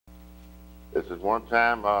This is one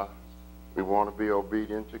time we want to be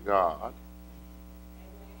obedient to God.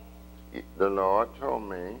 The Lord told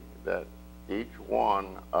me that each one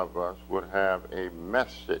of us would have a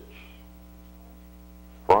message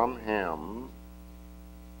from him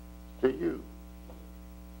to you.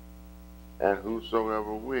 And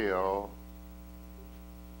whosoever will,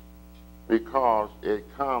 because it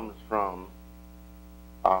comes from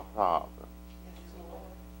our Father.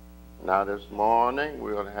 Now this morning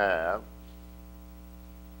we'll have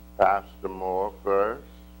Pastor Moore first,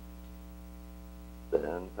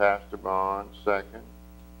 then Pastor Barnes second,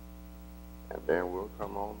 and then we'll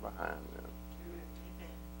come on behind them.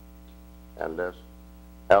 And let's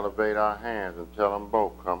elevate our hands and tell them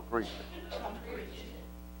both, come preaching. Come preaching.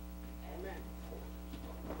 Amen.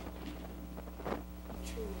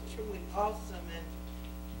 Truly awesome.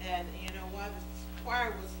 And you know, while the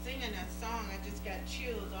choir was singing that song, I just got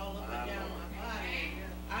chills all up and down my body.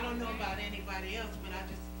 I don't know about anybody else, but I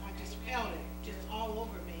just felt it just all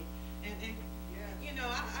over me. And you know,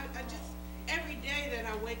 I just, every day that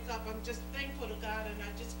I wake up, I'm just thankful to God, and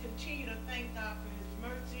I just continue to thank God for his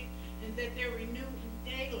mercy and that they're renewed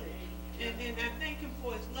daily. And I thank him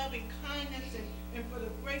for his loving kindness and for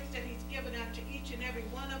the grace that he's given out to each and every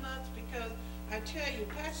one of us, because I tell you,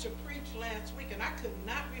 Pastor preached last week, and I could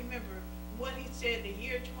not remember what he said the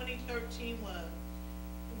year 2013 was.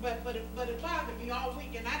 But it bothered me all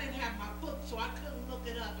week, and I didn't have my book, so I couldn't look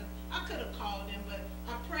it up. And I could have called him, but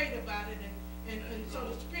I prayed about it, and so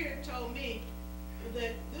the Spirit told me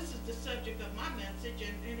that this is the subject of my message,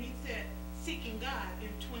 and he said, seeking God in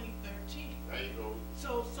 2013. There you go.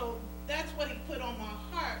 So that's what he put on my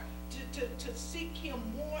heart, to seek him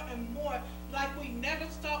more and more, like we never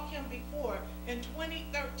sought him before. In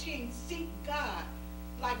 2013, seek God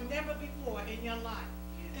like never before in your life.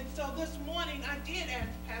 And so this morning I did ask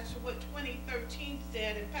Pastor what 2013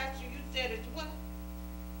 said, and Pastor, you said it's what?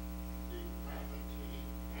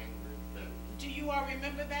 Do you all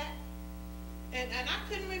remember that? And I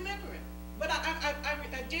couldn't remember it. But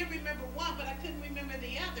I did remember one, but I couldn't remember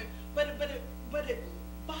the other. But it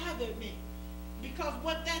bothered me, because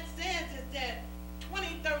what that says is that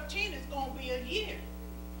 2013 is going to be a year.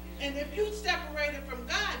 And if you separated from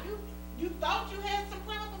God, you thought you had some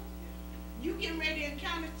problems. You getting ready to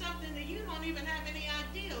encounter something that you don't even have any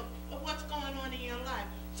idea of what's going on in your life.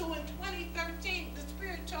 So in 2013, the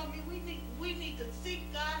Spirit told me we need to seek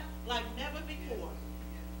God like never before.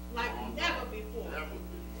 Like never before.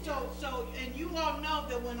 So, and you all know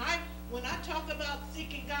that when I talk about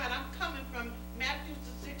seeking God, I'm coming from Matthew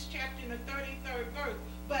the 6th chapter and the 33rd verse.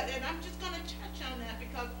 And I'm just going to touch on that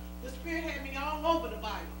because the Spirit had me all over the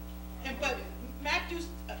Bible. But Matthew,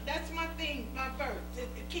 that's my thing, my verse. The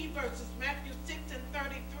key verse is Matthew 6 and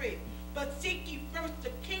 33. But seek ye first the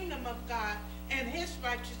kingdom of God and his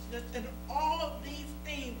righteousness, and all of these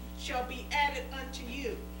things shall be added unto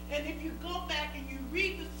you. And if you go back and you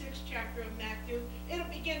read the 6th chapter of Matthew, it'll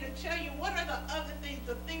begin to tell you what are the other things,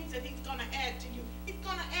 the things that he's going to add to you. He's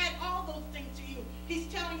going to add all those things to you. He's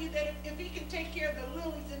telling you that if he can take care of the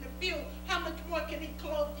lilies in the field, how much more can he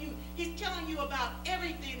clothe you? He's telling you about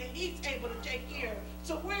everything that he's able to take care of.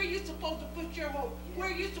 So where are you supposed to put your hope? Where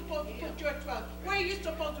are you supposed to put your trust? Where are you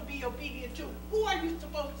supposed to be obedient to? Who are you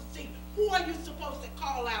supposed to seek? Who are you supposed to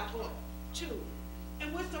call out to?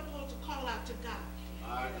 And we're supposed to call out to God.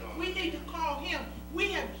 We need to call him.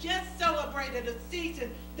 We have just celebrated a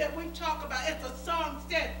season that we talk about, as the song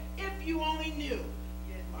said, if you only knew.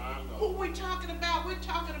 Who we're talking about? We're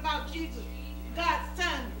talking about Jesus, God's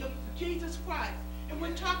Son, Jesus Christ. And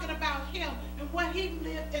we're talking about him and what he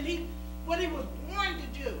lived and what he was born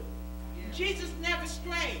to do. Jesus never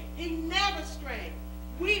strayed. He never strayed.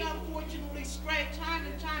 We unfortunately stray time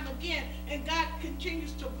and time again, and God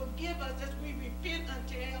continues to forgive us as we repent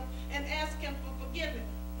unto him and ask him for forgiveness.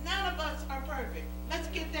 None of us are perfect. Let's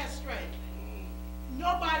get that straight.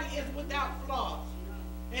 Nobody is without flaws.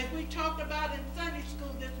 As we talked about in Sunday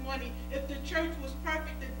school this morning, if the church was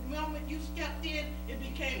perfect, the moment you stepped in, it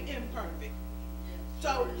became imperfect.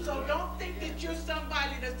 So don't think that you're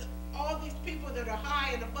somebody that's all these people that are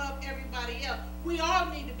high and above everybody else. We all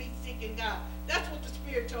need to be seeking God. That's what the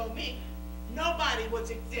Spirit told me. Nobody was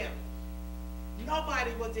exempt.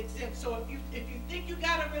 Nobody was exempt. So if you think you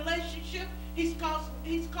got a relationship, he's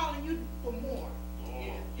calling you for more.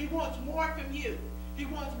 He wants more from you. He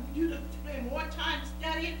wants you to spend more time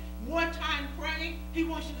studying, more time praying. He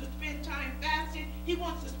wants you to spend time fasting. He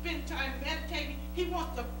wants to spend time meditating. He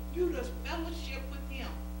wants you to fellowship with him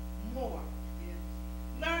more.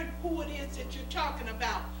 Learn who it is that you're talking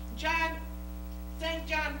about. St.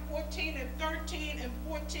 John 14 and 13 and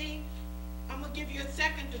 14. I'm going to give you a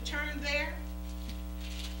second to turn there.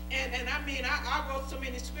 And I I mean, I wrote so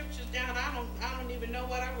many scriptures down, I don't even know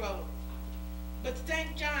what I wrote. But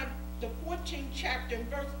St. John, the 14th chapter, and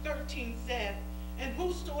verse 13 says, and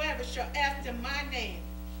whosoever shall ask in my name,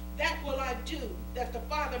 that will I do, that the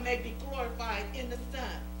Father may be glorified in the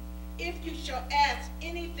Son. If you shall ask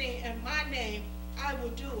anything in my name, I will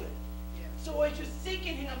do it. So as you're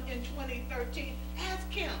seeking him in 2013, ask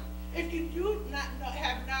him. If you do not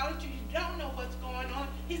have knowledge, or you don't know what's going on,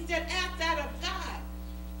 he said, ask that of God.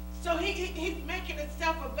 So he's making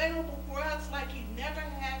himself available for us like he never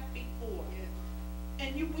had before.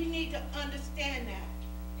 And we need to understand that.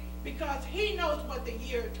 Because he knows what the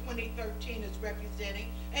year 2013 is representing.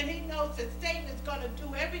 And he knows that Satan is going to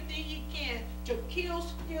do everything he can to kill,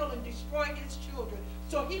 steal, and destroy his children.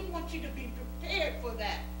 So he wants you to be prepared for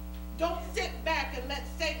that. Don't sit back and let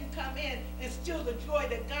Satan come in and steal the joy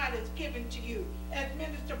that God has given to you. As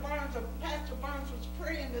Minister Barnes or Pastor Barnes was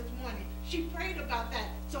praying this morning, she prayed about that.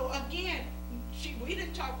 So again, we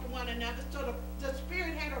didn't talk to one another, so the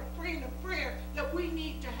Spirit had her praying a prayer that we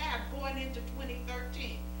need to have going into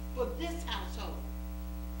 2013 for this household.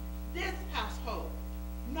 This household.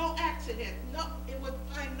 No accident. No, it was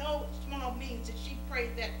by no small means that she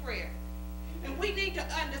prayed that prayer. And we need to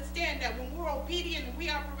understand that when we're obedient and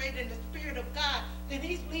we operate in the Spirit of God, then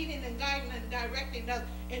he's leading and guiding and directing us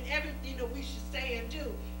in everything that we should say and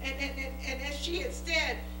do. And as she had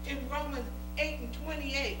said in Romans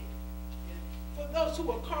 8:28, for those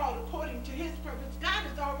who are called according to his purpose, God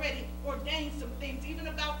has already ordained some things, even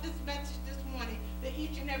about this message this morning, that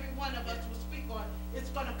each and every one of us will speak on. It's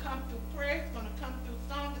going to come through prayer, it's going to come through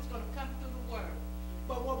song, it's going to come through the word.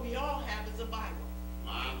 But what we all have is a Bible.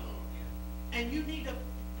 My Lord. And you need to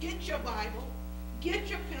get your Bible, get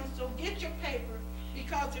your pencil, get your paper,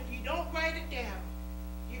 because if you don't write it down,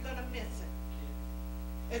 you're going to miss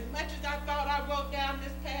it. As much as I thought I wrote down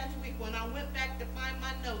this past week, when I went back to find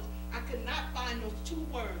my notes, I could not find those 2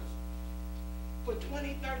 words for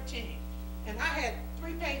 2013. And I had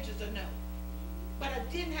 3 pages of notes. But I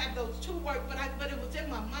didn't have those 2 words, but it was in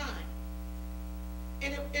my mind.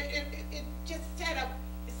 And it just set up,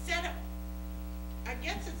 I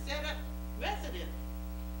guess it set up residence.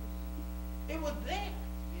 It was there.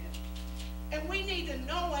 And we need to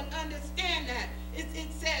know and understand that. It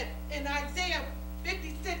said in Isaiah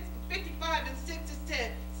 56, 55 and 6, it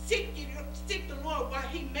said, seek the Lord while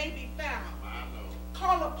he may be found.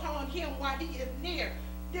 Call upon him while he is near.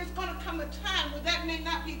 There's going to come a time where that may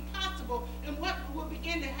not be possible. And what will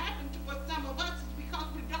begin to happen for some of us is because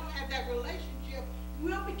we don't have that relationship,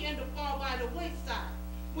 we'll begin to fall by the wayside.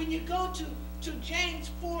 When you go to James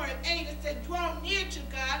 4:8, it said, draw near to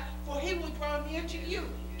God, for he will draw near to you.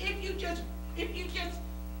 If you just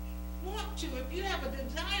want to, if you have a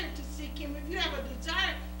desire to seek him, if you have a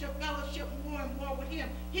desire to fellowship more and more with him,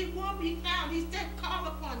 he will be found. He said, call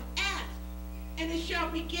upon, ask, and it shall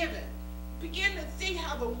be given. Begin to see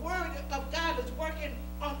how the word of God is working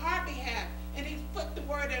on our behalf. And he's put the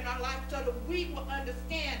word in our life so that we will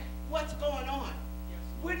understand what's going on.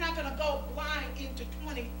 We're not going to go blind into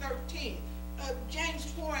 2013. James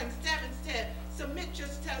 4:7 said, submit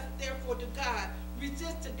yourself therefore to God.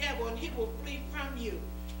 Resist the devil and he will flee from you.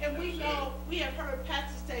 And we know, we have heard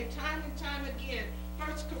pastors say time and time again, 1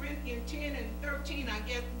 Corinthians 10 and 13, I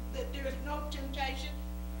guess, that there is no temptation.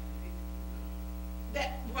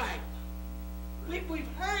 Right. We've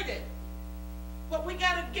heard it. But we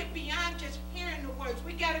got to get beyond just hearing the words.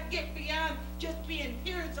 We got to get beyond just being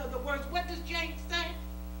hearers of the words. What does James say?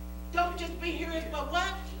 Don't just be hearers, but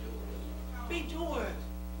what? Be doers.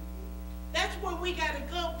 That's where we got to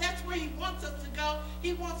go. That's where he wants us to go.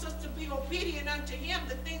 He wants us to be obedient unto him,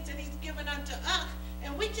 the things that he's given unto us.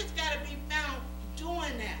 And we just got to be found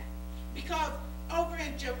doing that. Because over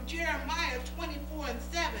in Jeremiah 24:7,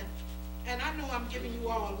 and I know I'm giving you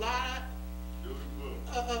all a lot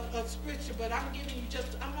of scripture, but I'm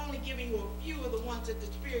only giving you a few of the ones that the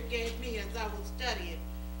Spirit gave me as I was studying.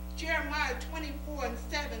 Jeremiah 24:7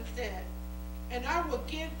 said, and I will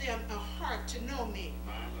give them a heart to know me,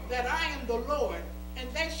 that I am the Lord, and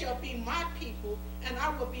they shall be my people, and I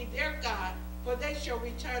will be their God, for they shall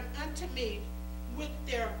return unto me with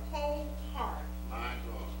their whole heart. My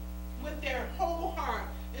God. With their whole heart.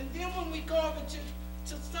 And then when we go over to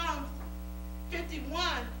Psalm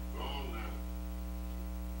 51,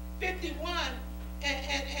 51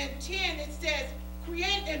 and 10, it says,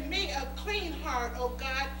 create in me a clean heart, O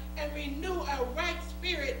God, and renew a right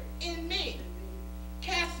spirit in me.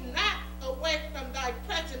 Cast not away from thy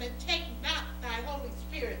presence, and take not thy Holy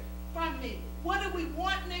Spirit from me. What do we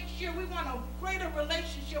want next year? We want a greater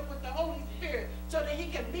relationship with the Holy Spirit so that he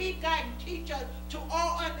can lead, guide, and teach us to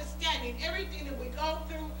all understanding. Everything that we go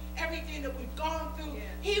through, everything that we've gone through,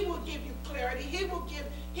 he will give you clarity. He will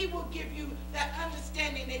give you that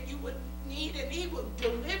understanding that you would need, and he will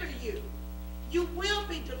deliver you. You will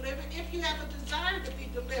be delivered if you have a desire to be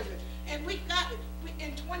delivered. And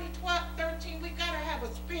in 2013, we got to have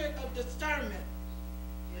a spirit of discernment.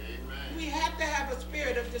 Amen. We have to have a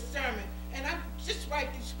spirit of discernment. And I just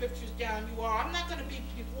write these scriptures down, you all. I'm not going to be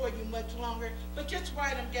before you much longer, but just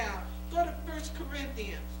write them down. Go to 1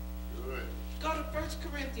 Corinthians. Good. Go to 1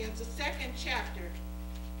 Corinthians, the 2nd chapter,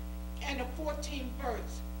 and the 14th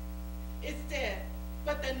verse. It said,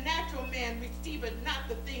 but the natural man receiveth not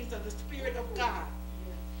the things of the Spirit of God,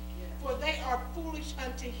 for they are foolish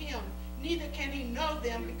unto him, neither can he know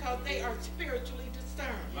them, because they are spiritually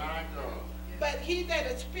discerned. My God. But he that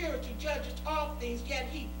is spiritual judges all things, yet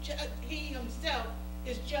he himself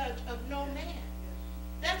is judge of no man.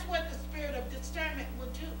 That's what the spirit of discernment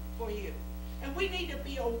will do for you. And we need to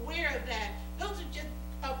be aware of that. Those are just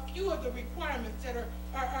a few of the requirements that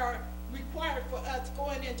are required for us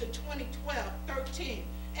going into 2013.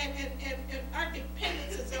 And our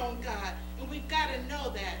dependence is on God, and we've got to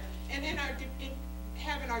know that. And in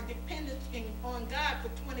having our dependence on God for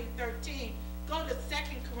 2013, go to 2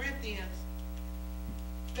 Corinthians,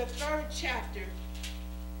 the 3rd chapter,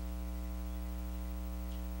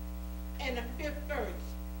 and the 5th verse.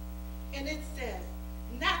 And it says,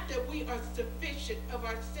 not that we are sufficient of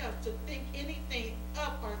ourselves to think anything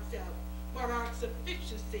of ourselves, but our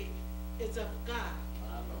sufficiency is of God.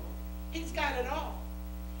 He's got it all.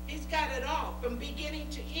 He's got it all from beginning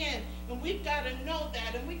to end. And we've got to know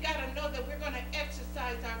that. And we've got to know that we're going to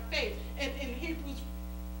exercise our faith. And in Hebrews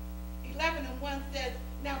 11:1 says,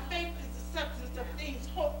 now faith is the substance of things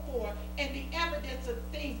hoped for and the evidence of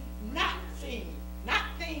things not seen. Not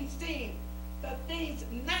things seen, but things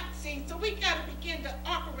not seen. So we got to begin to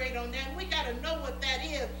operate on that. And we got to know what that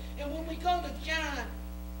is. And when we go to John,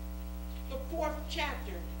 the 4th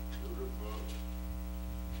chapter,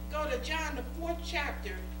 go to John, the 4th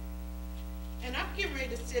chapter, and I'm getting ready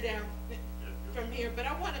to sit down from here, but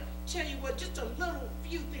I want to tell you just a little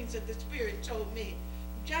few things that the Spirit told me.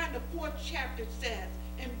 John, the 4th chapter says,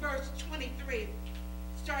 in verse 23,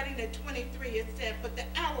 starting at 23, it said, but the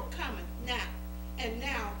hour cometh now, and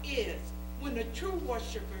now is, when the true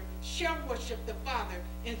worshiper shall worship the Father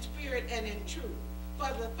in spirit and in truth.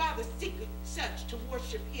 For the Father seeketh such to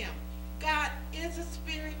worship him. God is a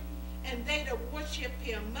spirit, and they that worship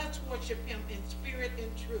him must worship him in spirit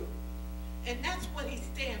and truth. And that's what he's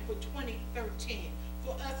saying for 2013,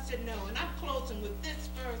 for us to know. And I'm closing with this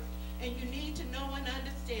verse, and you need to know and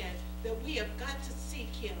understand that we have got to seek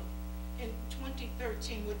him in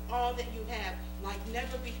 2013 with all that you have, like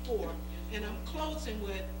never before. And I'm closing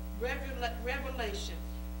with Revelation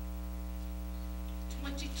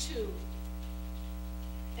 22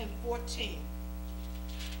 and 14.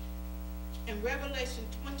 And Revelation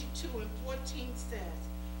 22 and 14 says,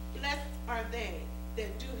 blessed are they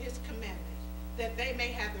that do his commandments, that they may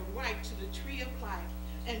have the right to the tree of life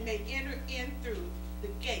and may enter in through the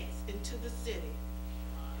gates into the city.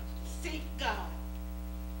 Seek God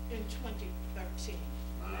in 2013.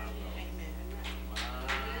 Amen.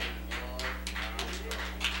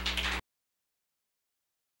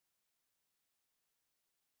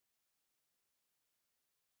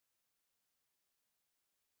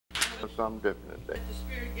 Something different today. What the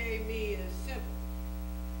Spirit gave me is simple.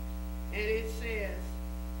 And it says,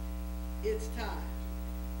 it's time.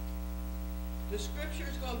 The scripture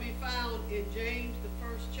is going to be found in James, the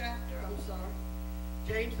 1st chapter.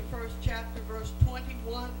 James, the 1st chapter, verse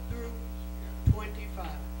 21 through 25.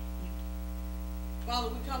 Father,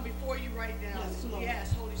 we come before you right now. Yes, and Lord. we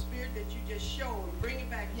ask, Holy Spirit, that you just show and bring it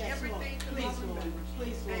back Yes, everything Lord. to Please, my Lord. remembrance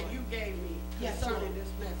Please, that Lord. you gave me Yes, concerning Lord.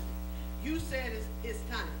 this message. You said it's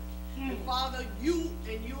time. And Father, you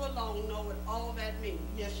and you alone know what all that means.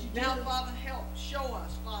 Yes, you Now, do. Father, help. Show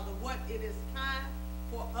us, Father, what it is time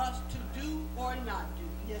for us to do or not do.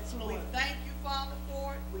 Yes, Lord. We thank you, Father,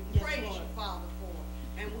 for it. We Yes, praise Lord. you, Father, for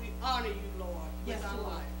it. And we honor you, Lord, with Yes, our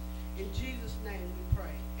Lord. lives. In Jesus' name we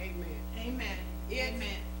pray. Amen. Amen. It's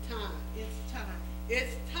Amen. time. It's time.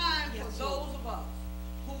 It's time Yes, for Lord. those of us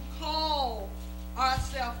who call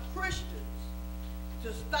ourselves Christians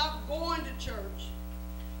to stop going to church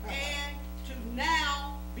and to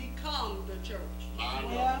now become the church.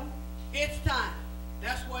 Well, It's time.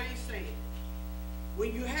 That's what he's saying.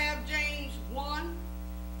 When you have James 1,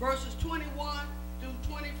 verses 21 through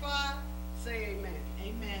 25, say amen.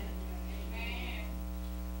 amen.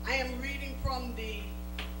 I am reading from the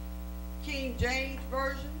King James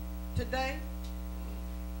Version today.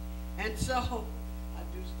 And so, I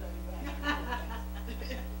do study back and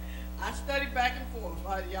forth. I study back and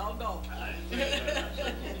forth, y'all know.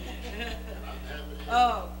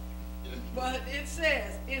 But it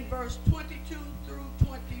says in verse 22 through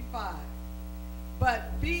 25,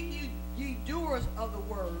 but be ye doers of the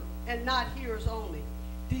word, and not hearers only,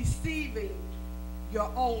 deceiving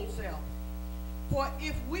your own self. For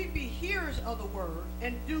if we be hearers of the word,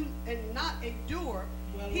 and not a doer,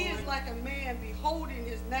 Well, he Lord. is like a man beholding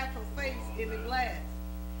his natural face in the glass.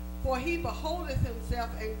 For he beholdeth himself,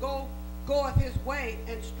 and goeth his way,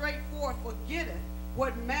 and straightforward forgetteth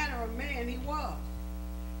what manner of man he was.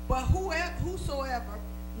 But whosoever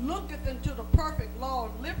looketh into the perfect law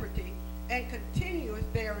of liberty, and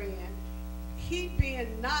continueth therein, he being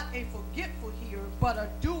not a forgetful hearer, but a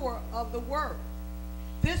doer of the word,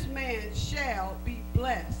 this man shall be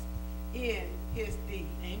blessed in his deed.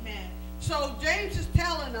 Amen. So James is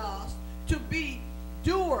telling us to be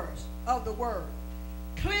doers of the word.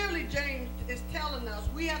 Clearly, James is telling us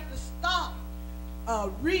we have to stop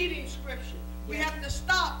reading scripture. We Yes. have to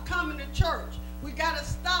stop coming to church. We got to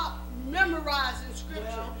stop memorizing scripture.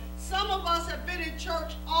 Well. Some of us have been in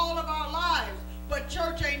church all of our lives, but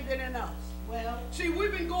church ain't been in us. Well, See,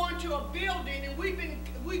 we've been going to a building, and we've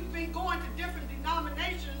been going to different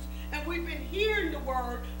denominations, and we've been hearing the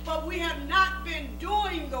word, but we have not been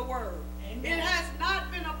doing the word. Amen. It has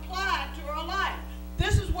not been applied to our life.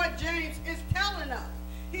 This is what James is telling us.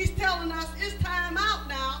 He's telling us it's time out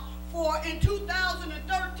now for in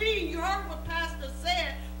 2013. You heard what Pastor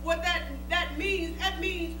said. What that means? That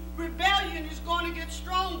means rebellion is going to get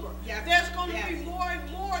stronger. Yes. There's going to Yes. be more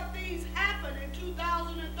and more things happen in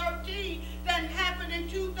 2013 than happened in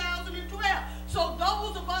 2012. So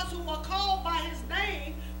those of us who are called by his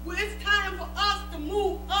name, well, it's time for us to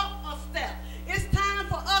move up a step. It's time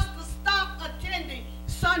for us to stop attending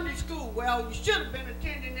Sunday school. Well, you should have been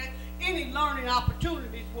attending it. Any learning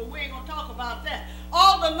opportunities, well, we ain't going to talk about that.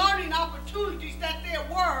 All the learning opportunities that there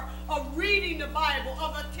were of reading the Bible,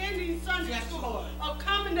 of attending Sunday Yes, school, Lord. of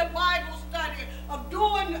coming to Bible study, of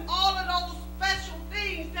doing all of those special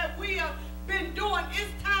things that we have been doing.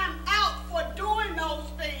 It's time out for doing those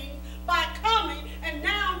things by coming and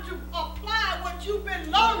now to apply what you've been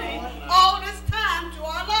learning all this time to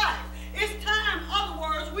our lives. It's time, in other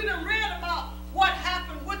words, we done read about what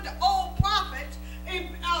happened with the old prophets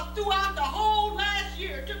throughout the whole last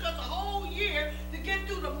year. It took us a whole year to get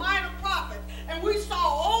through the minor prophets. And we saw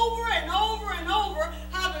over and over and over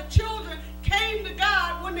how the children came to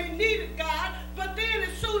God when they needed God. But then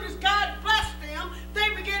as soon as God blessed them, they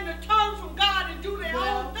began to turn from God and do their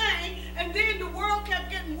own thing. And then the world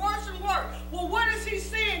kept getting worse and worse. Well, what is he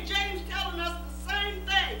saying? James telling us the same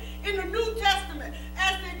thing in the New Testament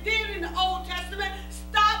as they did in the Old Testament.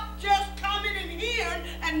 Stop just coming and hearing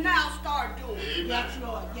and now start doing. yes,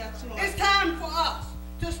 Lord. Yes, Lord. It's time for us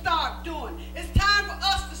to start doing. It's time for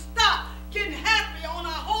us to stop getting happy on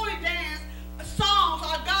our holy dance songs,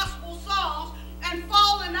 our gospel songs, and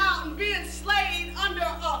falling out and being slaved under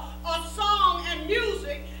a song and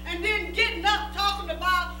music, and then getting up talking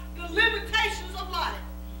about the limitations of life.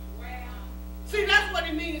 See, that's what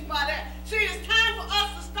he means by that. See, it's time for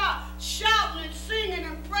us to stop shouting and singing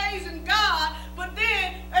and praising God, but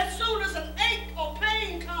then as soon as an ache or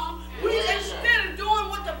pain comes, we, instead of doing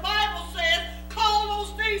what the Bible says, call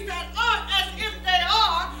those things that aren't as if they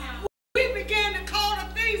are, we begin to call the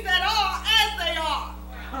things that are as they are.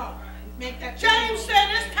 Oh, make that James said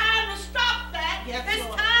it's time to stop that. Yes, It's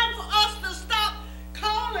Lord. time for us to stop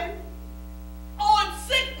calling on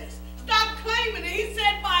sickness. Stop claiming it. He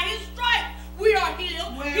said by his stripes we are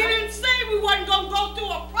healed. Well. He didn't say we wasn't going to go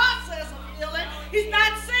through a process of healing. He's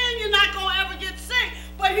not saying you're not going to ever get sick,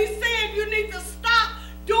 but he's saying you need to stop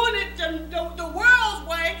doing it the world's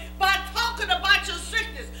way by talking about your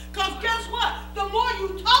sickness. Because guess what? The more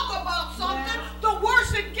you talk about something, the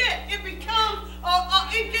worse it gets. It becomes,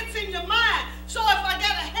 it gets in your mind. So if I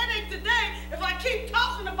got a headache today, if I keep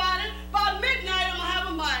talking about it, by midnight I'm going to have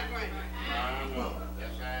a migraine. I know.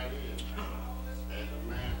 That's how it is. As a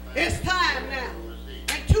man It's time now.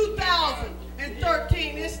 In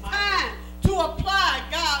 2013, it's time to apply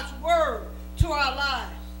God's word to our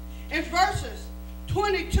lives. In verses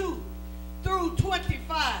 22 through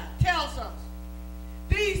 25 tells us,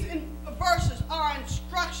 these verses are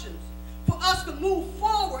instructions for us to move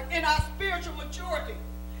forward in our spiritual maturity.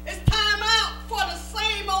 It's time out for the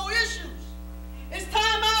same old issues. It's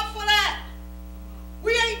time out for that.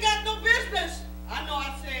 We ain't got no business. I know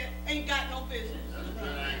I said ain't got no business.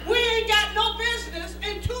 We ain't got no business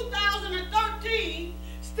in 2013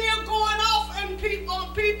 still going off on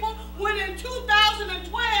people when in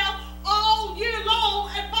 2012 all year long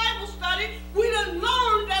at Bible study we done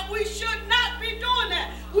learned that we should not be doing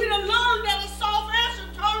that. We done learned that a soft answer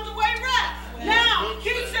turns away wrath. Now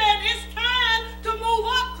he said it's time to move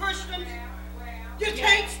up, Christians. You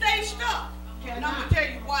ain't stuck. And I'm going to tell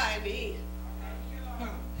you why in the end.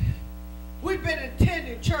 We've been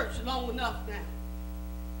attending church long enough now.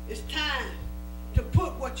 It's time to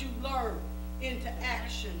put what you learned into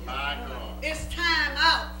action. My God. It's time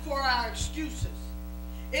out for our excuses.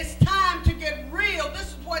 It's time to get real. This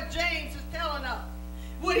is what James is telling us.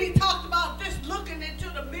 When he talked about this looking into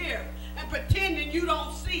the mirror and pretending you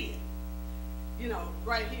don't see it. You know,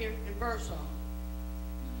 right here in verse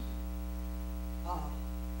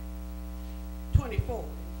 24.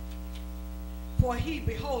 For he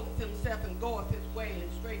beholdeth himself and goeth his way in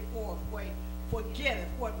straightforward way, forgetteth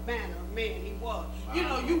what manner of man he was. You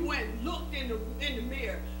know, you went and looked in the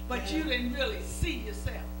mirror, but you didn't really see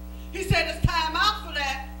yourself. He said it's time out for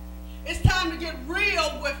that. It's time to get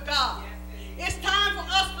real with God. It's time for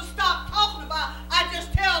us to stop talking about, I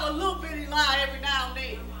just tell a little bitty lie every now and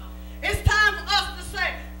then. It's time for us to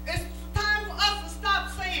say, it's time for us to stop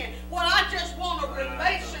saying, well, I just want a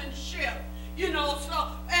relationship. You know, so,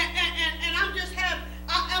 and I'm just having,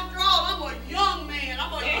 after all, I'm a young man,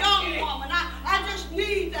 I'm a young woman. I just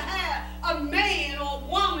need to have a man or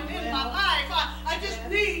a woman in my life. I just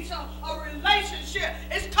need a relationship.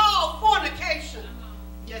 It's called fornication.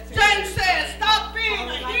 James says, stop being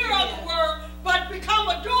a hearer of the word, but become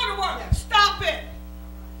a doer of the word. Stop it.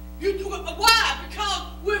 Why? Because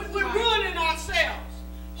we're ruining ourselves.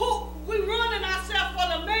 We're ruining ourselves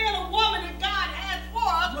for the man or woman that God has for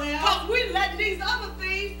us, because we let these other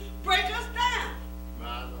things break us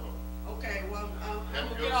down. Okay, well, I'm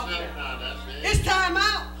going to get off there. It's time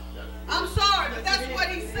out. I'm sorry, but that's what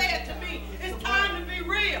he said to me. It's time to be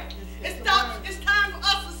real. It's time for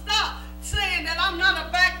us to stop saying that I'm not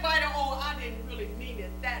a backbiter, or I didn't really mean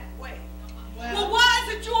it that way. Well, why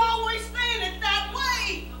is it you always saying it that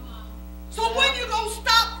way? So when you going to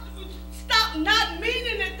stop not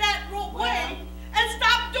meaning it that way and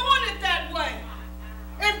stop doing it that way?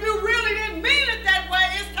 If you really didn't mean it that way,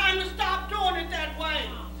 it's time to stop doing it that way.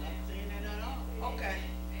 Okay.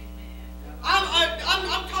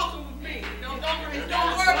 I'm talking with me. Don't worry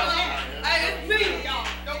about it. It's me, y'all.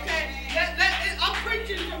 Okay? I'm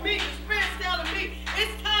preaching to me. The Spirit's telling me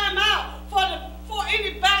it's time out for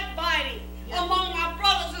any backbiting among my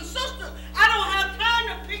brothers and sisters. I don't have time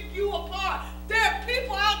to pick you apart. There are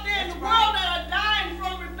people out there in the world that are dying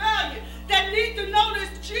from rebellion that need to know this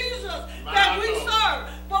Jesus that we serve.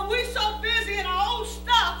 But we're so busy in our own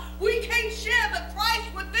stuff, we can't share the Christ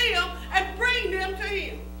with them and bring them to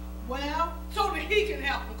him. Well, so that he can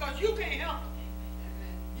help them, because you can't help them.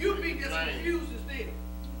 You'll be just confused as them.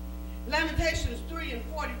 Lamentations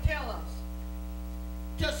 3:40 tell us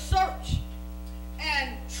to search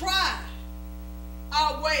and try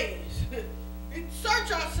our ways.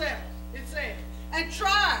 Search ourselves, it says, and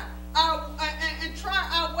try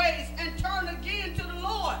our ways and turn again to the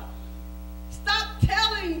Lord. Stop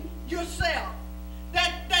telling yourself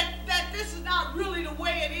that this is not really the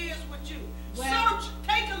way it is with you. Search,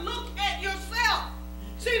 take a look at yourself.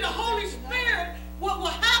 See, the Holy Spirit, what will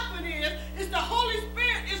happen is the Holy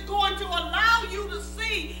Spirit is going to allow you to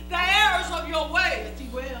see the errors of your ways. He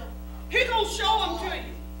will. He's going to show them to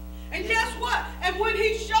you. And guess what? And when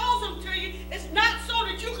he shows them to you, it's not so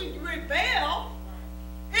that you can rebel.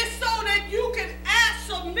 It's so that you can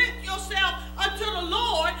submit yourself unto the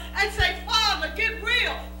Lord and say, Father, get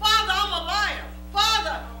real. Father, I'm a liar.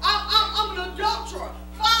 Father, I'm an adulterer.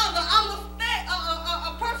 Father, I'm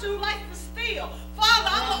a person who likes to steal. Father,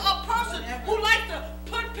 I'm a person who likes to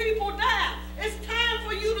put people down. It's time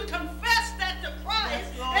for you to confess that to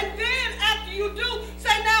Christ. And then after you do,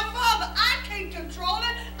 say, now, Father, I can't control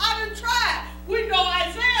it. I done tried. We know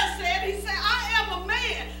Isaiah said, he said, I am a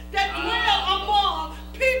man that dwell among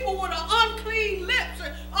people with an unclean lips.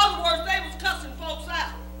 In other words, they was cussing folks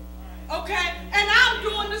out. Okay? And I'm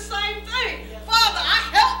doing the same thing. Father,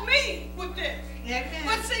 help me with this. Amen.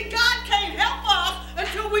 But see, God can't help us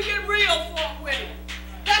until we get real with him.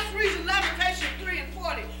 That's the reason Lamentations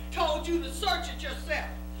 3:40 told you to search it yourself.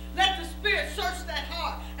 Let the Spirit search that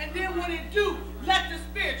heart. And then when it do, let the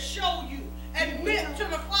Spirit show you. Admit to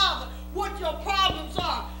the Father what your problems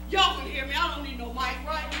are. Y'all can hear me. I don't need no mic,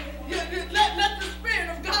 right? Let the Spirit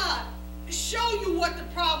of God show you what the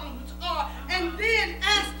problems are. And then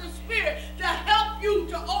ask the Spirit to help you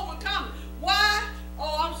to overcome it. Why?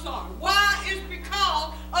 Oh, I'm sorry. Why? It's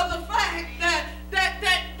because of the fact that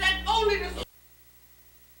only the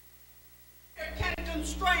Spirit can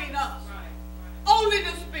constrain us. Only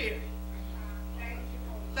the Spirit.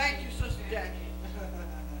 Thank you, Sister Jackie,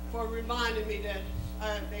 for reminding me that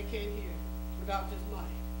they can't hear without this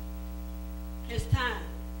mic. It's time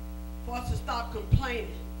for us to stop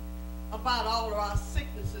complaining about all of our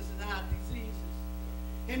sicknesses and our diseases.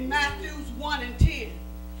 In Matthew 1:10,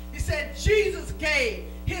 it that Jesus gave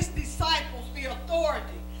his disciples the authority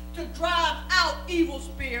to drive out evil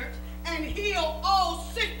spirits and heal all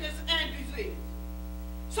sickness and disease.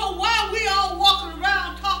 So why are we all walking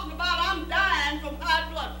around talking about I'm dying from high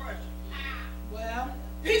blood pressure? Well,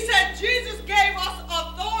 He said Jesus gave us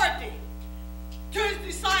authority to his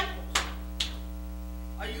disciples.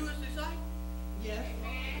 Are you his disciple? yes.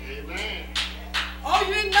 Amen. Oh,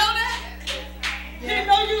 you didn't know that? You didn't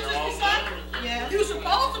know you was his disciple? Yes. You're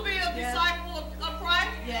supposed to be a Yes. disciple of Christ.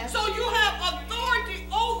 Yes. So you have authority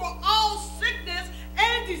over all sickness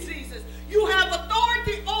and diseases. You have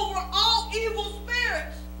authority over all evil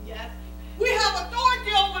spirits. Yes. We have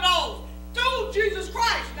authority over those through Jesus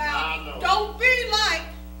Christ. I Now, know. don't be like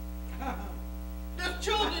the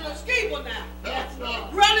children of Sceva now. Yes,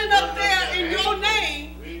 Lord. Running up there in your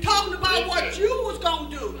name, talking about what you was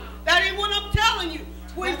going to do. That ain't what I'm telling you.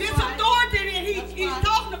 When That's this right. authority that That's he's right.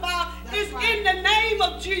 talking about That's is right. in the name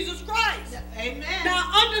of Jesus Christ. Amen. Now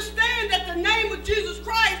understand that the name of Jesus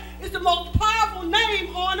Christ is the most powerful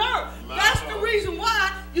name on earth. My That's the Lord. reason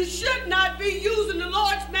why you should not be using the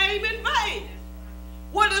Lord's name in vain.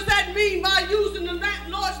 What does that mean by using the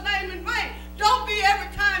Lord's name in vain? Don't be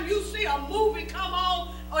every time you see a movie come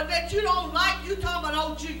on or that you don't like, you talking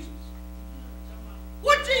about, oh, Jesus.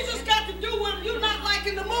 What Jesus got to do with you not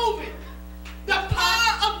liking the movie? The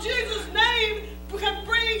power of Jesus' name can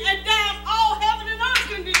bring and down all heaven and earth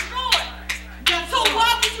can destroy it. Yes, So Lord.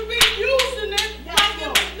 why would you be using it Yes, like it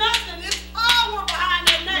Lord. was nothing? It's power behind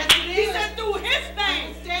that name. Yes, it He is. said through his name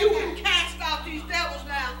Understand you that. can cast out these devils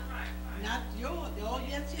now. Not yours. Oh,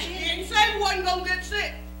 yes, it He is. didn't say we wasn't going to get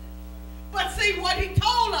sick. But see what he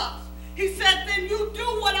told us. He said, then you do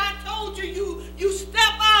what I told you. You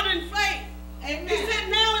step out in faith. Amen. He said,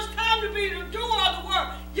 now it's time to be the doer of the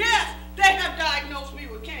word. Yes, they have diagnosed me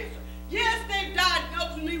with cancer. Yes, they've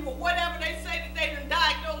diagnosed me with whatever they say that they done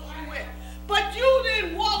diagnosed you with. But you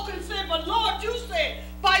didn't walk and say, but Lord, you said,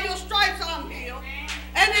 by your stripes I'm healed.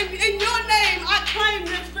 And in your name I claim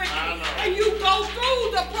this victory. And you go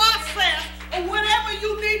through the process of whatever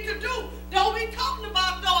you need to do. Don't be talking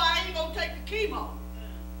about, though, I ain't going to take the chemo.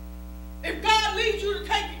 If God leads you to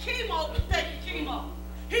take the chemo, take the chemo.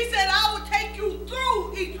 He said, I will take you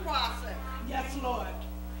through each process. Yes, Lord.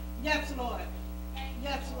 Yes, Lord.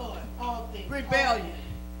 Yes, Lord. All things. Rebellion.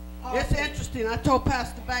 All It's things. interesting. I told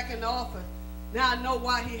Pastor back in the office. Now I know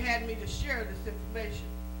why he had me to share this information.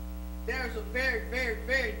 There's a very, very,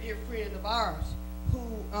 very dear friend of ours who,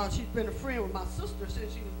 she's been a friend with my sister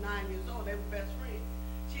since she was 9 years old. They were best friends.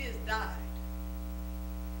 She has died.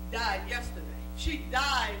 Died yesterday. She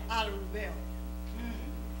died out of rebellion.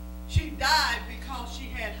 She died because she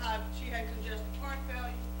had congestive heart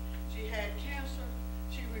failure. She had cancer.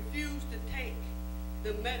 She refused to take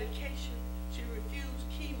the medication. She refused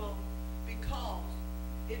chemo because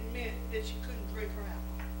it meant that she couldn't drink her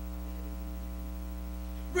alcohol.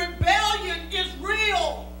 Rebellion is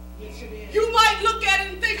real. Yes, it is. You might look at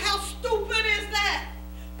it and think, how stupid is that?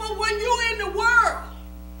 But when you're in the world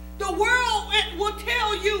will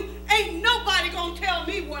tell you, ain't nobody gonna tell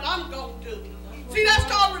me what I'm gonna do. See, that's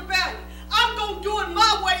called rebellion. I'm gonna do it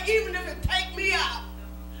my way, even if it take me out.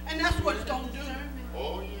 And that's what it's gonna do.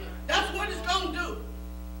 Oh, yeah. That's what it's gonna do.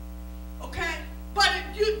 Okay? But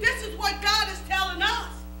this is what God is telling us.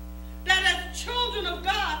 That as children of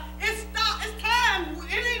God, it's time.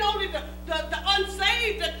 It ain't only the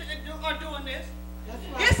unsaved that are doing this. That's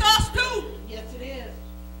right. It's us too. Yes, it is.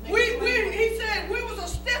 Make We, it plain. he said we was a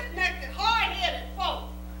stiff-necked, hard-headed folk.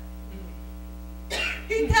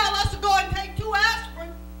 He tell us to go and take 2 aspirin,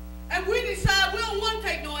 and we decide we don't want to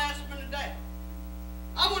take no aspirin today.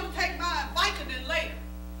 I want to take my Vicodin later.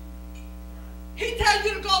 He tells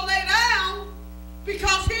you to go lay down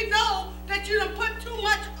because he knows that you done put too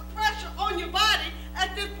much pressure on your body.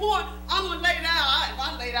 At this point, I'm going to lay down. If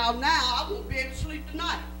I lay down now, I won't be able to sleep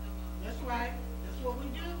tonight. That's right. That's what we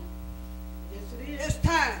do. Yes, it is. It's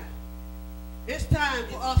time. It's time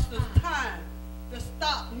for us to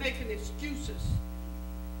stop making excuses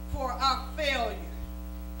for our failure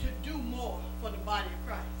to do more for the body of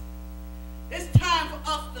Christ. It's time for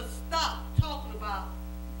us to stop talking about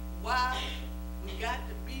why we got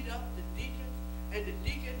to beat up the deacons and the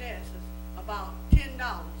deaconesses about $10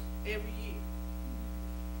 every year.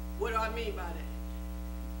 What do I mean by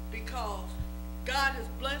that? Because God has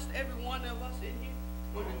blessed every one of us in here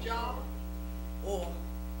with a job or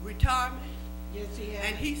retirement. Yes, he has.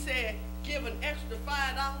 And he said, give an extra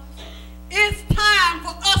 $5. It's time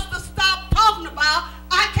for us to stop talking about,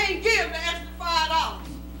 I can't give the extra $5.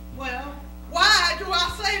 Well, Why do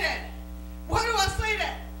I say that? Why do I say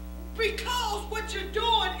that? Because what you're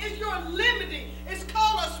doing is you're limiting. It's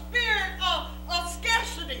called a spirit of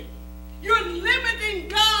scarcity. doubting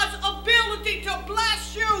God's ability to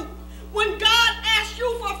bless you. When God asked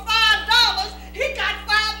you for $5, he got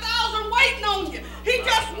 5,000 waiting on you. He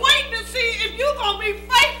just waiting to see if you're going to be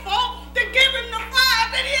faithful to give him the 5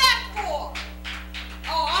 that he asked for.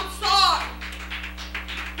 Oh, I'm sorry.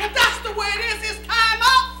 But that's the way it is. It's time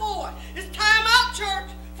out for it. It's time out,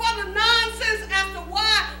 church, for the nonsense as to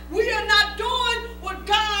why we are not doing what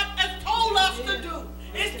God has told us to do.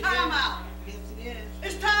 It's time out. Yes, it is.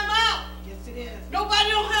 It's time out. Yes, it is. Nobody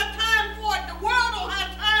don't have time for it. The world don't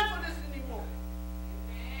have time for this anymore.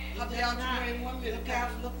 I'll be out your way in 1 minute. Look out,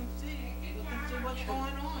 look and see. Look and see what's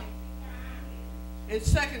going on. In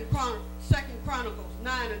Second Chronicles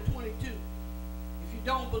 9 and 22, if you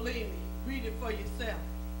don't believe me, read it for yourself.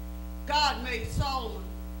 God made Solomon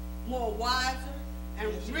more wiser and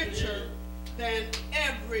richer than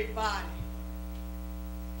everybody.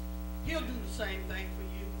 He'll do the same thing for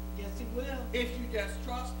you. Yes, he will. If you just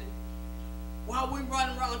trust him. While we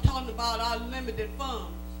run around talking about our limited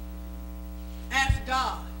funds, ask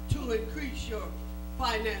God to increase your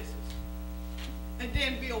finances and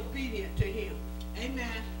then be obedient to him.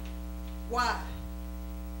 Amen. Why?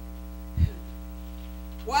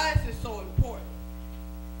 Why is it so important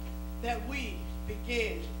that we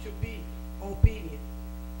begin to be obedient?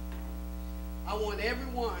 I want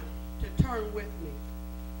everyone to turn with me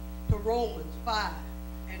to Romans 5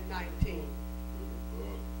 and 19.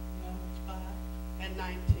 Romans 5 and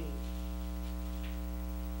 19.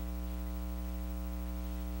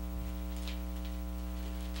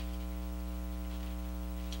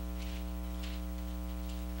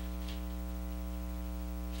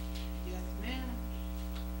 Yes, ma'am.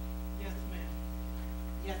 Yes, ma'am.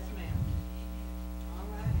 Yes, ma'am. All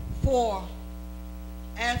right. For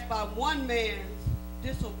as by one man's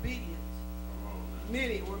disobedience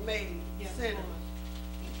many were made Yes, sinners, Lord.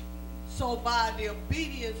 so by the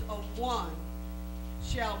obedience of one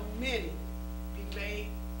shall many be made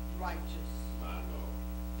righteous.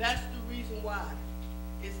 That's the reason why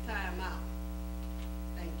it's time out.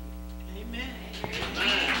 Thank you. Amen.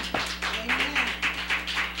 Amen. Amen.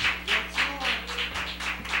 Yes,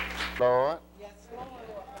 Lord. Lord, Yes, Lord.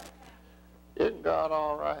 isn't God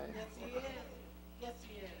all right? Yes, he is. Yes,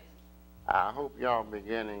 he is. I hope y'all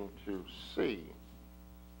beginning to see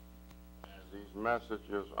as these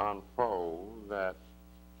messages unfold that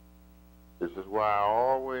this is why I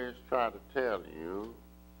always try to tell you,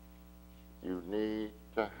 you need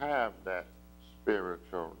to have that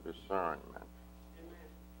spiritual discernment.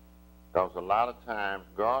 Because a lot of times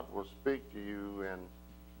God will speak to you in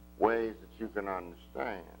ways that you can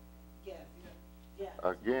understand. Yes. Yes.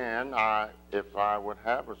 Again, if I would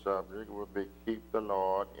have a subject, it would be keep the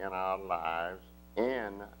Lord in our lives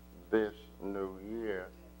in this new year,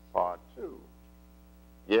 part 2.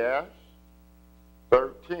 Yes,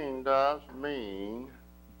 13 does mean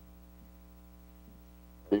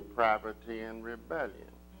depravity and rebellion.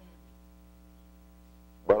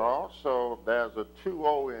 But also, there's a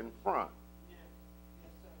 2-0 in front.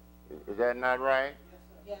 Is that not right?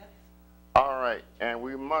 Yes. All right, and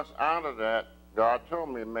we must honor that. God told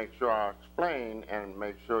me to make sure I explain and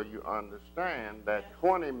make sure you understand that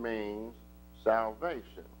 20 means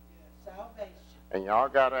salvation. Salvation. And y'all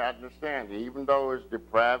got to understand, even though it's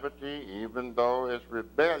depravity, even though it's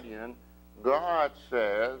rebellion, God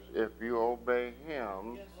says if you obey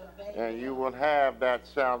him, and you will have that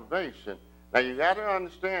salvation. Now, you got to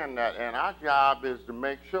understand that, and our job is to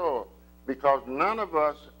make sure, because none of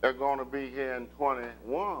us are going to be here in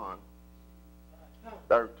 21,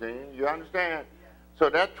 13. You understand? So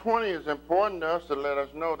that 20 is important to us to let us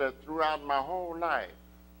know that throughout my whole life,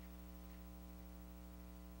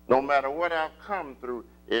 no matter what I've come through,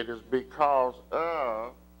 it is because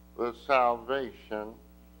of the salvation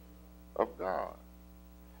of God.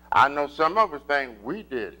 I know some of us think we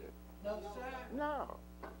did it. No, sir. No.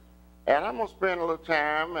 And I'm going to spend a little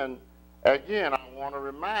time, and again, I want to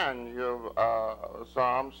remind you of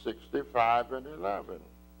Psalm 65 and 11.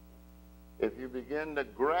 If you begin to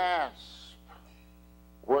grasp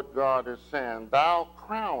what God is saying, thou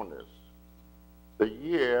crownest the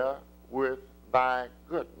year with thy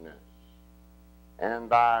goodness, and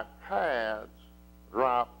thy paths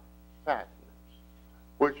drop fatness.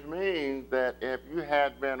 Which means that if you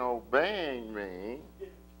had been obeying me,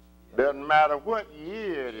 doesn't matter what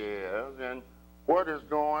year it is and what is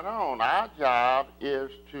going on, our job is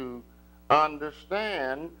to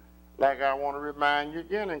understand, like I want to remind you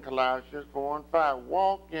again in Colossians 4 and 5,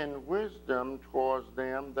 walk in wisdom towards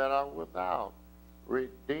them that are without,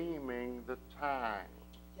 redeeming the time.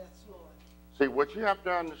 Yes, Lord. See, what you have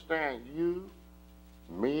to understand, you,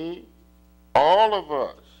 me, all of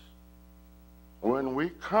us, when we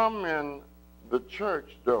come in the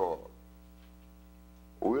church door.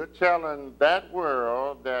 We're telling that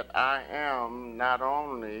world that I am not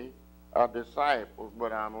only a disciple,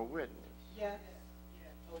 but I'm a witness. Yes,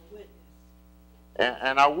 a witness.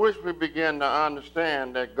 And I wish we begin to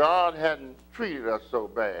understand that God hadn't treated us so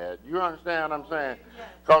bad. You understand what I'm saying?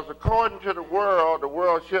 Because according to the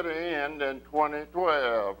world should have ended in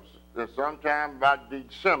 2012, sometime about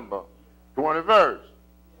December 21st.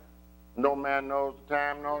 No man knows the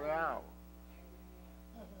time nor the hour.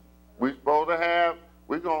 We're supposed to have,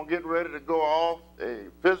 we're going to get ready to go off a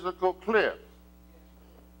physical cliff.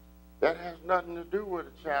 That has nothing to do with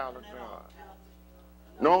a child of God.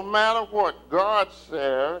 No matter what God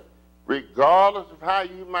said, regardless of how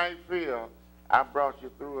you might feel, I brought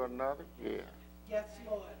you through another year. Yes,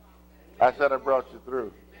 Lord. I said I brought you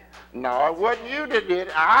through. No, it wasn't you that did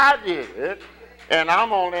it. I did it. And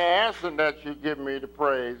I'm only asking that you give me the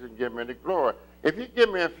praise and give me the glory. If you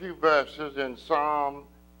give me a few verses in Psalm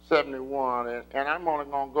 71, and I'm only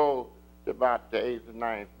going to go to about the 8th and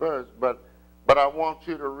 9th verse, but I want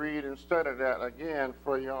you to read and study that again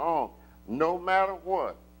for your own. No matter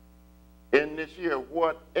what, in this year,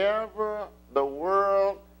 whatever the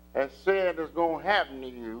world has said is going to happen to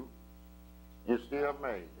you, you still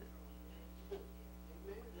made it.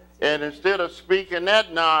 And instead of speaking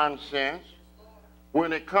that nonsense,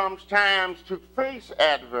 when it comes times to face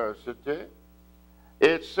adversity,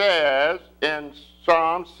 it says in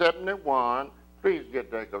Psalm 71, please get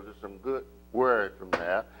that because there's some good word from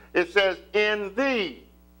there. It says, in thee,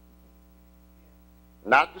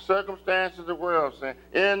 not the circumstances of the world, saying,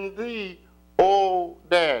 in thee, O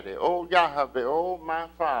Daddy, O Yahweh, O my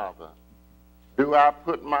Father, do I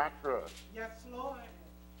put my trust. Yes, Lord.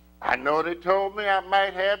 I know they told me I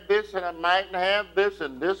might have this and I mightn't have this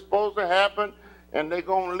and this supposed to happen and they're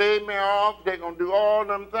going to lay me off, they're going to do all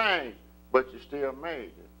them things, but you still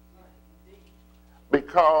made it.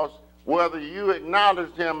 Because whether you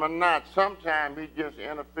acknowledged him or not, sometimes he just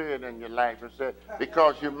interfered in your life and said,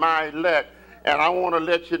 because you're my elect, and I want to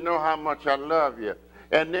let you know how much I love you.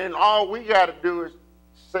 And then all we got to do is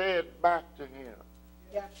say it back to him.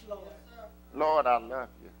 Yes, Lord. Lord, I love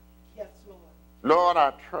you. Yes, Lord. Lord,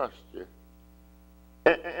 I trust you.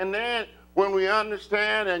 And then when we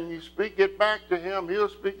understand and you speak it back to him, he'll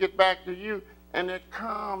speak it back to you, and it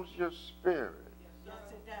calms your spirit. Yes,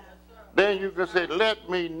 it does. Then you can say, let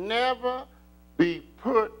me never be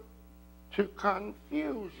put to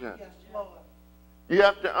confusion. Yes, Lord. You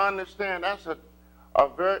have to understand that's a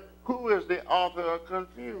very, who is the author of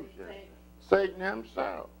confusion? Satan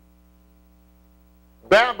himself.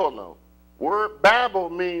 Babylon. Word Babel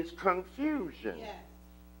means confusion. Yes.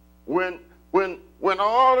 When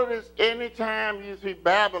all of this, anytime you see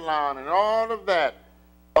Babylon and all of that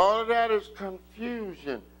is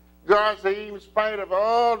confusion. God said, even in spite of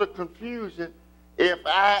all the confusion, if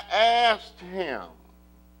I asked him,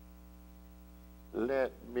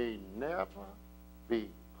 let me never be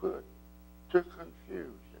put to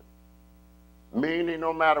confusion. Meaning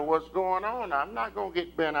no matter what's going on, I'm not going to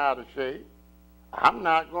get bent out of shape. I'm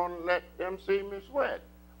not going to let them see me sweat.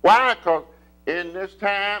 Why? Because in this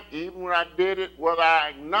time, even when I did it, whether I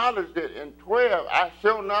acknowledged it in 12, I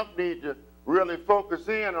sure enough need to really focus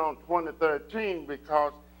in on 2013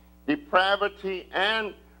 because depravity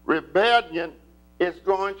and rebellion is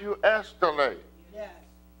going to escalate. Yes.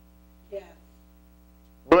 Yes.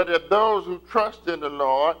 But if those who trust in the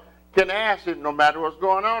Lord can ask him, no matter what's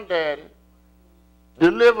going on, Daddy,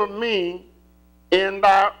 deliver me in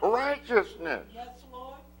thy righteousness. Yes,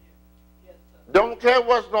 Lord. Yes, sir. Don't care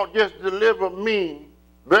what's going to just deliver me,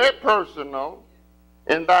 very personal,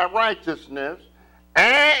 in thy righteousness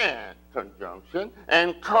and conjunction,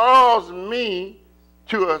 and cause me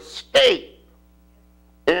to escape.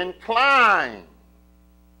 Incline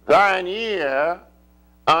thine ear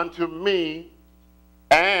unto me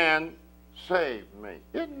and save me.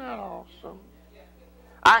 Isn't that awesome?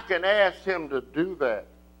 I can ask him to do that,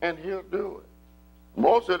 and he'll do it.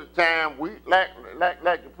 Most of the time, we, like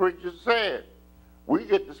the preacher said, we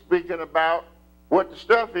get to speaking about what the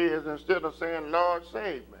stuff is instead of saying, Lord,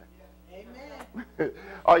 save me. Amen.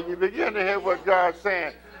 Or you begin to hear what God's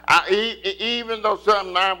saying. Even though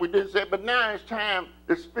sometimes we didn't say it, but now it's time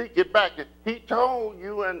to speak it back. He told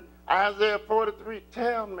you in Isaiah 43,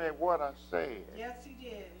 tell me what I said. Yes, he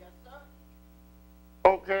did. Yes, sir.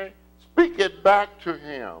 Okay? Speak it back to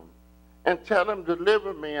him and tell him,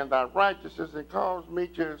 deliver me in thy righteousness and cause me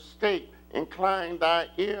to escape. Incline thy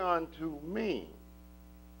ear unto me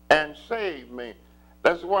and save me.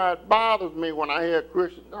 That's why it bothers me when I hear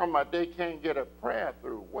Christians talking about they can't get a prayer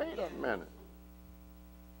through. Wait a minute.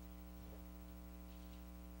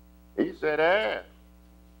 He said, ask.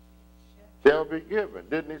 Shall be given.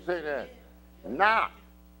 Didn't he say that? Knock,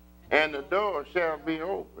 and the door shall be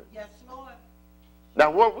open. Yes, Lord. Now,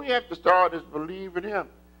 what we have to start is believing him.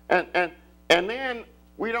 And then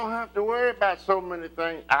we don't have to worry about so many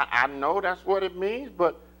things. I know that's what it means,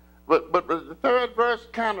 but the third verse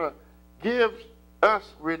kind of gives us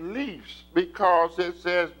relief because it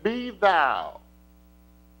says, be thou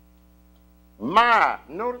my,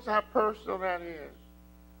 notice how personal that is.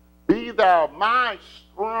 Be thou my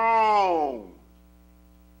strong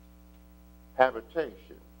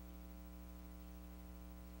habitation.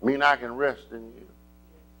 Mean I can rest in you.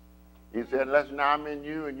 He said, listen, I'm in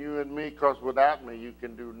you and you in me, because without me you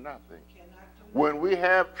can do nothing. When we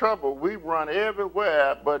have trouble, we run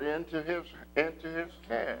everywhere but into his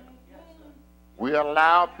care. We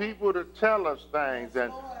allow people to tell us things,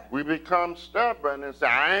 and we become stubborn and say,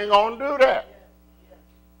 I ain't going to do that.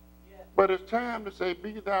 But it's time to say,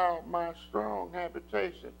 be thou my strong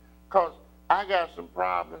habitation, because I got some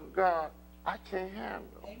problems, God, I can't handle.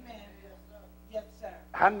 Amen. Yes, sir.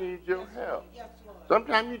 I need your help. Yes, Lord.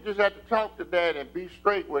 Sometimes you just have to talk to Dad and be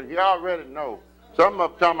straight with him. He already knows. Some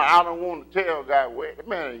of them tell me, I don't want to tell God. Wait a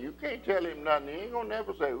minute, you can't tell him nothing. He ain't going to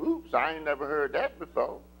never say, oops, I ain't never heard that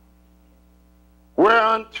before.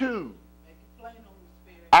 Whereunto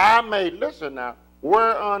I may, listen now,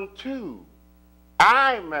 whereunto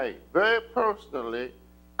I may very personally,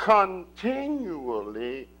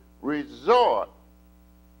 continually resort.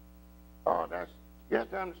 Oh, that's, you have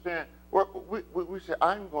to understand. We say,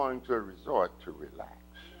 I'm going to resort to relax.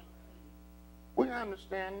 We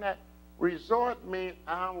understand that. Resort means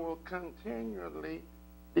I will continually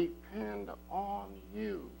depend on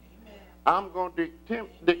you. Amen. I'm going to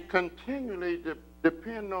continually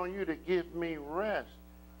depend on you to give me rest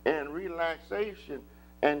and relaxation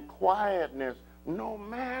and quietness, no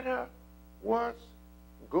matter what's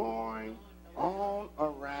going on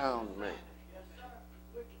around me.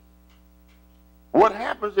 What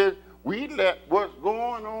happens is we let what's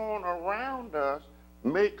going on around us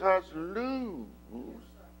make us lose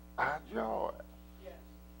our joy.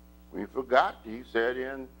 We forgot, he said,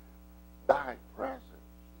 in thy presence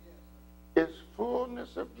is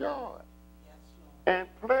fullness of joy and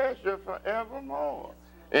pleasure forevermore.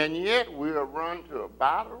 And yet we'll run to a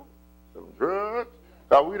bottle, some drugs,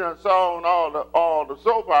 because we done saw on all the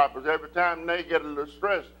soap operas, every time they get a little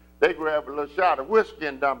stressed, they grab a little shot of whiskey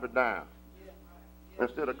and dump it down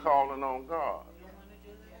instead of calling on God.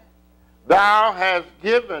 Thou hast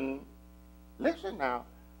given, listen now,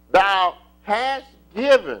 thou hast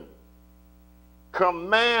given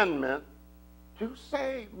commandment to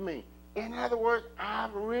save me. In other words,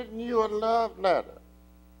 I've written you a love letter.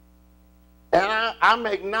 And I'm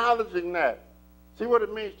acknowledging that. See what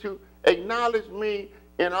it means to acknowledge me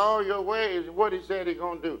in all your ways, what he said he's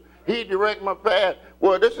going to do. He direct my path.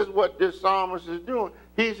 Well, this is what this psalmist is doing.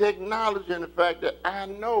 He's acknowledging the fact that I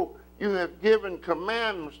know you have given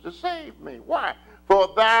commandments to save me. Why? For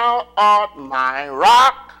thou art my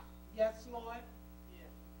rock. Yes, Lord. Yes.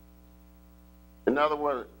 In other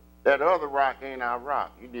words, that other rock ain't our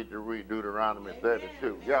rock. You need to read Deuteronomy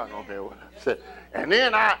 32. Y'all don't hear what I said. And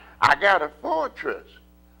then I got a fortress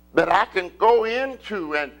that I can go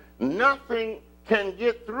into, and nothing can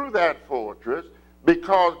get through that fortress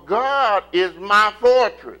because God is my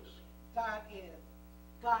fortress. God is.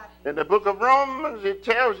 God is. In the book of Romans, it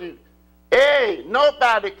tells you, hey,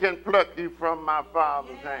 nobody can pluck you from my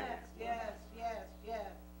Father's hand. Yes.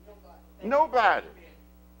 Nobody.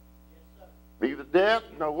 Neither death,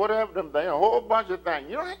 nor whatever them things, a whole bunch of things.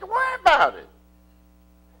 You don't have to worry about it.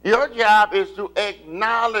 Your job is to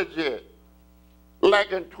acknowledge it.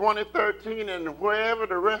 Like in 2013 and wherever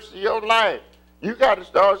the rest of your life, you got to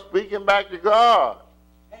start speaking back to God.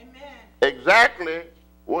 Amen. Exactly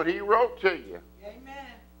what he wrote to you.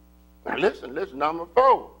 Amen. Now listen, number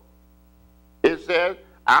 4. It says,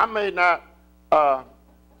 I may not, I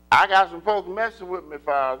got some folks messing with me,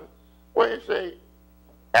 Father. What do you say?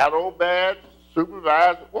 That old bad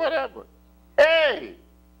supervisor, whatever. Hey,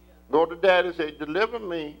 go to Daddy and say, deliver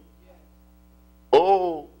me,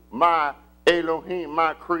 oh my Elohim,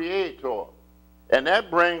 my creator. And that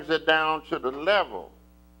brings it down to the level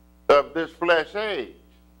of this flesh age.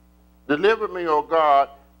 Deliver me, O God,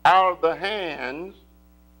 out of the hands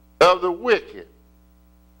of the wicked,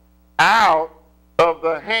 out of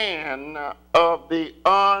the hand of the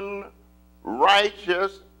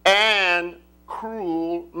unrighteous and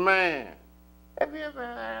cruel man. Have you ever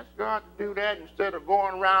asked God to do that instead of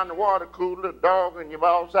going around the water cooler, dogging your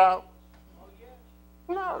boss out? Oh,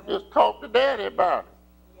 yeah. No, just talk to Daddy about it.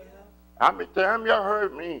 Yeah. I mean, tell him you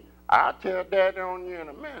heard me. I'll tell Daddy on you in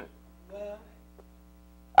a minute. Well.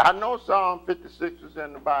 I know Psalm 56 is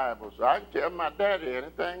in the Bible, so I can tell my daddy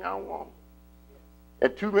anything I want.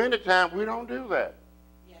 And too many times we don't do that.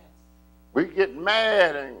 Yes. We get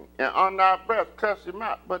mad and under our breath cuss him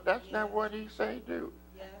out, but that's not what he say do.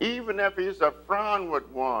 Yes. Even if he's a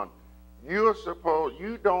froward one, you're supposed,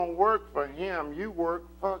 you don't work for him, you work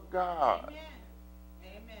for God. Amen.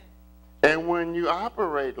 Amen. And when you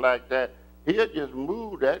operate like that, he'll just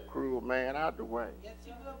move that cruel man out the way. Yes,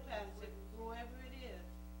 he will, Pastor. Whoever it is.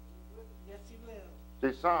 Yes, he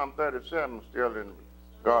will. See, Psalm 37 is still in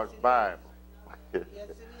God's Bible. Yes, it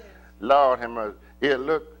is. Lord, he'll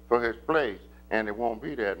look for his place, and it won't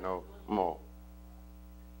be there no more.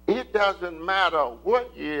 It doesn't matter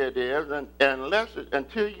what year it is,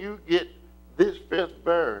 until you get this 5th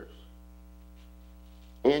verse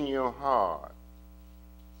in your heart.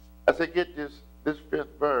 I said, get this 5th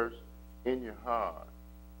verse in your heart,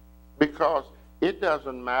 because it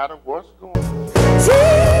doesn't matter what's going on.